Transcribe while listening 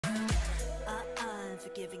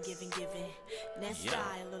Unforgiven, giving. That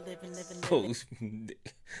style of living. Oh,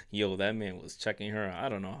 yo, that man was checking her out. I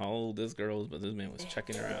don't know how old this girl is, but this man was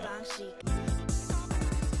checking her out.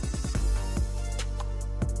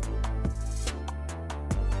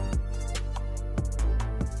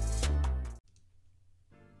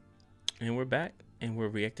 And we're back, and we're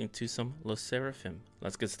reacting to some 르세라핌.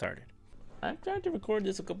 Let's get started. I've tried to record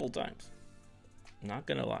this a couple times. Not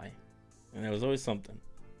gonna lie. And there was always something.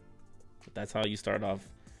 But that's how you start off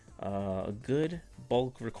a good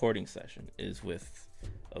bulk recording session, is with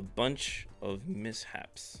a bunch of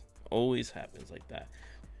mishaps. Always happens like that.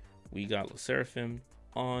 We got 르세라핌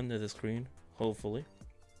on the screen, hopefully.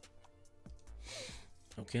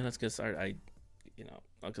 Okay, let's get started.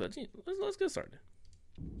 Let's get started.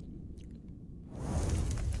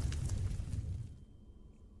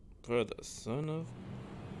 For the son of...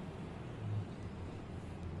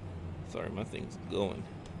 Sorry, my thing's going.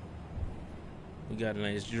 We got a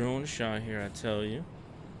nice drone shot here, I tell you.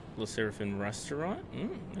 르세라핌 restaurant.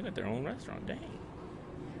 They got their own restaurant. Dang.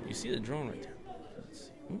 You see the drone right there. Let's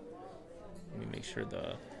see. Let me make sure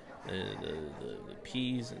the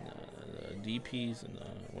P's and the DP's and the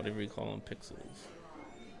whatever you call them, pixels,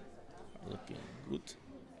 are looking good.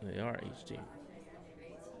 They are HD.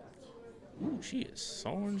 Ooh, she is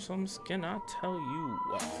sewing some skin, I tell you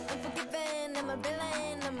what.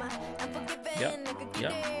 Yeah.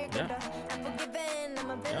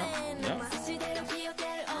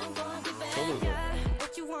 Totally.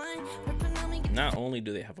 Not only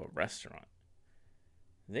do they have a restaurant,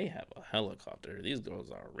 they have a helicopter. These girls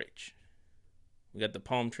are rich. We got the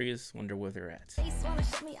palm trees. Wonder where they're at.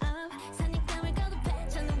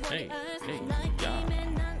 Hey, yeah.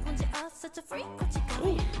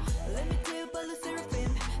 Ooh.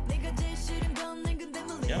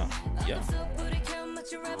 Yeah.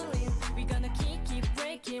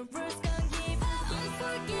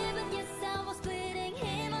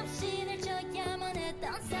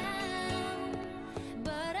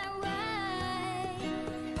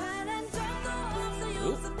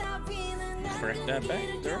 Correct that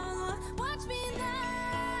back, girl.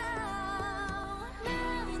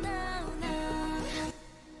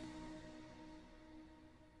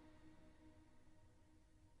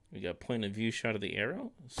 We got point of view shot of the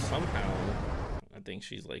arrow. Somehow, I think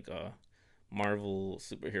she's like a Marvel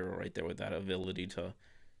superhero right there with that ability to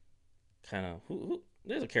kind of...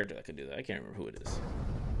 There's a character that could do that. I can't remember who it is.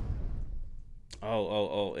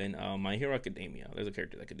 Oh, in My Hero Academia, there's a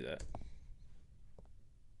character that could do that.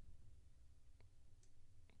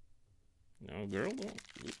 No, girl, don't.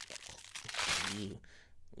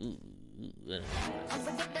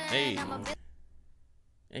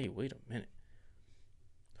 Hey, wait a minute.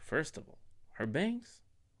 First of all, her bangs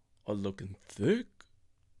are looking thick.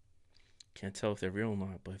 Can't tell if they're real or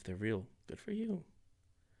not, but if they're real, good for you.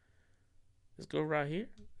 Let's go right here.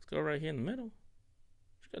 Let's go right here in the middle.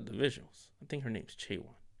 She got the visuals. I think her name's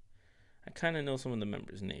Chaewon. I kind of know some of the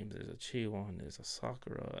members' names. There's a Chaewon, there's a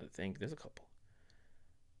Sakura, I think. There's a couple.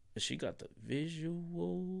 But she got the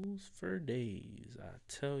visuals for days, I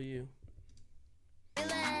tell you.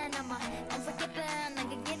 Hey.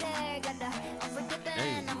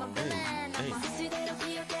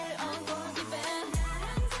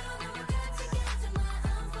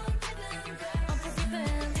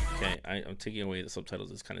 Okay, I'm taking away the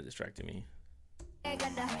subtitles. It's kind of distracting me.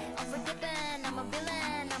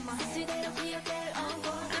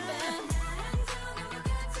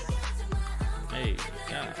 Hey,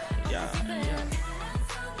 yeah.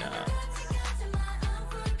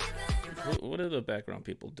 What are the background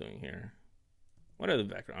people doing here? What are the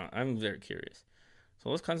background? I'm very curious. So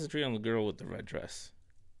let's concentrate on the girl with the red dress.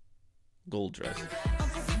 Gold dress.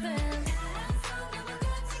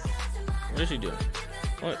 What is she doing?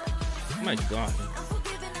 What? Oh my god.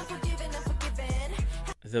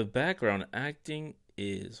 The background acting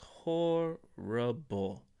is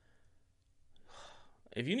horrible.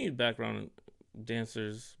 If you need background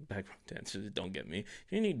dancers, don't get me.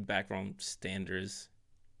 If you need background standers,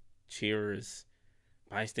 cheerers,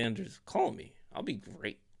 bystanders, call me. I'll be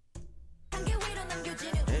great.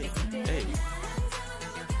 Hey.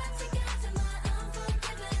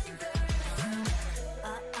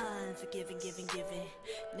 Giving.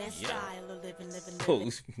 That style of living. Oh,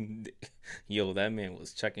 yo, that man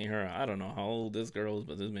was checking her out. I don't know how old this girl is,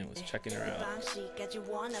 but this man was checking her out.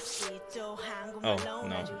 Oh,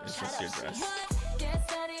 no, it's just your dress.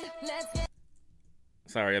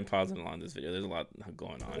 Sorry, I'm pausing along this video. There's a lot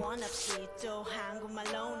going on.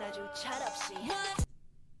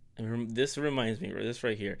 And this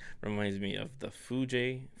right here reminds me of the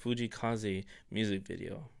Fujikaze music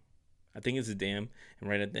video. I think it's a dam, and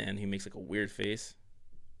right at the end he makes like a weird face.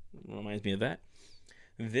 reminds me of that.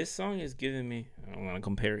 This song is giving me, I don't want to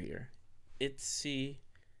compare here.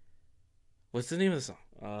 What's the name of the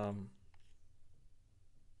song?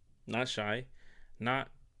 Not Shy, not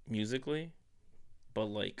musically, but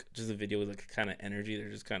like just a video with like kind of energy. They're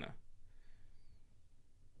just kind of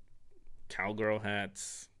cowgirl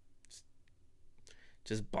hats,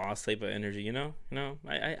 just boss type of energy, you know?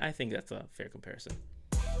 I think that's a fair comparison.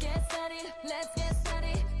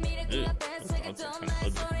 Ew, that's kind of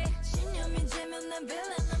ugly.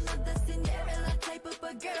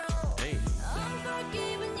 Hey.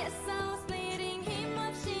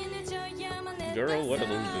 Girl, what are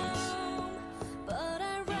those boots?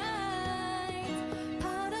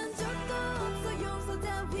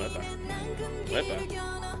 Wepa.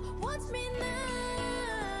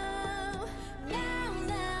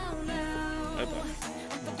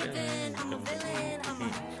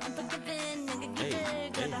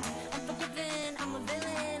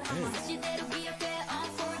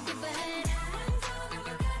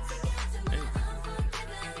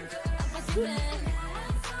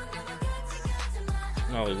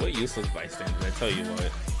 No, what useless bystander, I tell you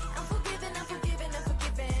what.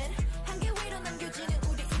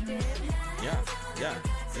 Yeah.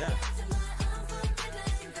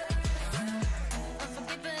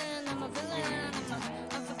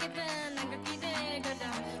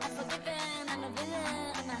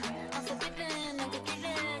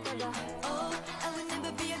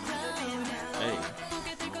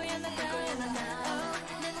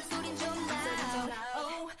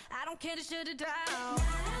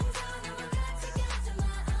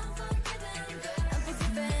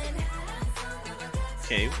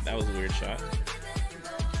 Okay, that was a weird shot.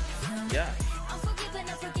 Yeah.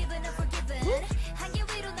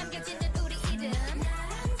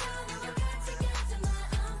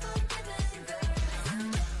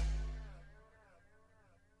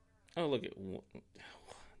 Oh, look at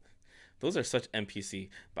those are such NPC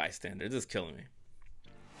bystanders. This is killing me.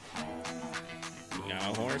 You got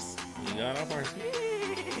a horse? You got a horse?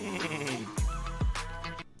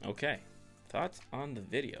 Okay. Thoughts on the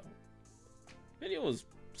video? Video was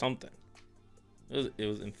something. It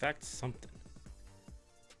was in fact something.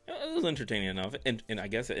 It was entertaining enough, and I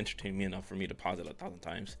guess it entertained me enough for me to pause it 1,000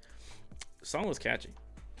 times. The song was catchy.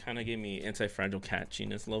 Kind of gave me anti-fragile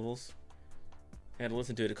catchiness levels. I had to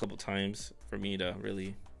listen to it a couple times for me to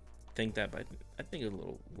really think that, but I think it's a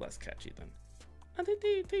little less catchy than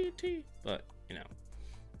but you know,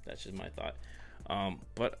 that's just my thought.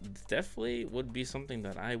 But definitely would be something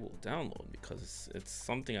that I will download because it's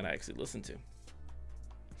something that I actually listen to.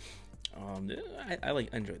 I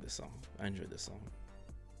enjoyed this song.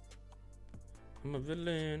 I'm a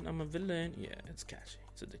villain. Yeah, it's catchy.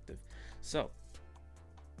 It's addictive. So,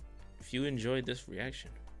 if you enjoyed this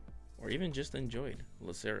reaction, or even just enjoyed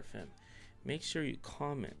르세라핌, make sure you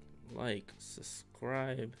comment, like,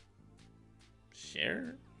 subscribe,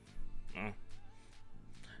 share,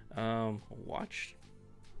 watch.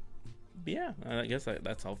 Yeah, I guess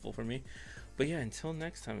that's helpful for me. But yeah, until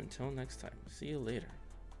next time, see you later.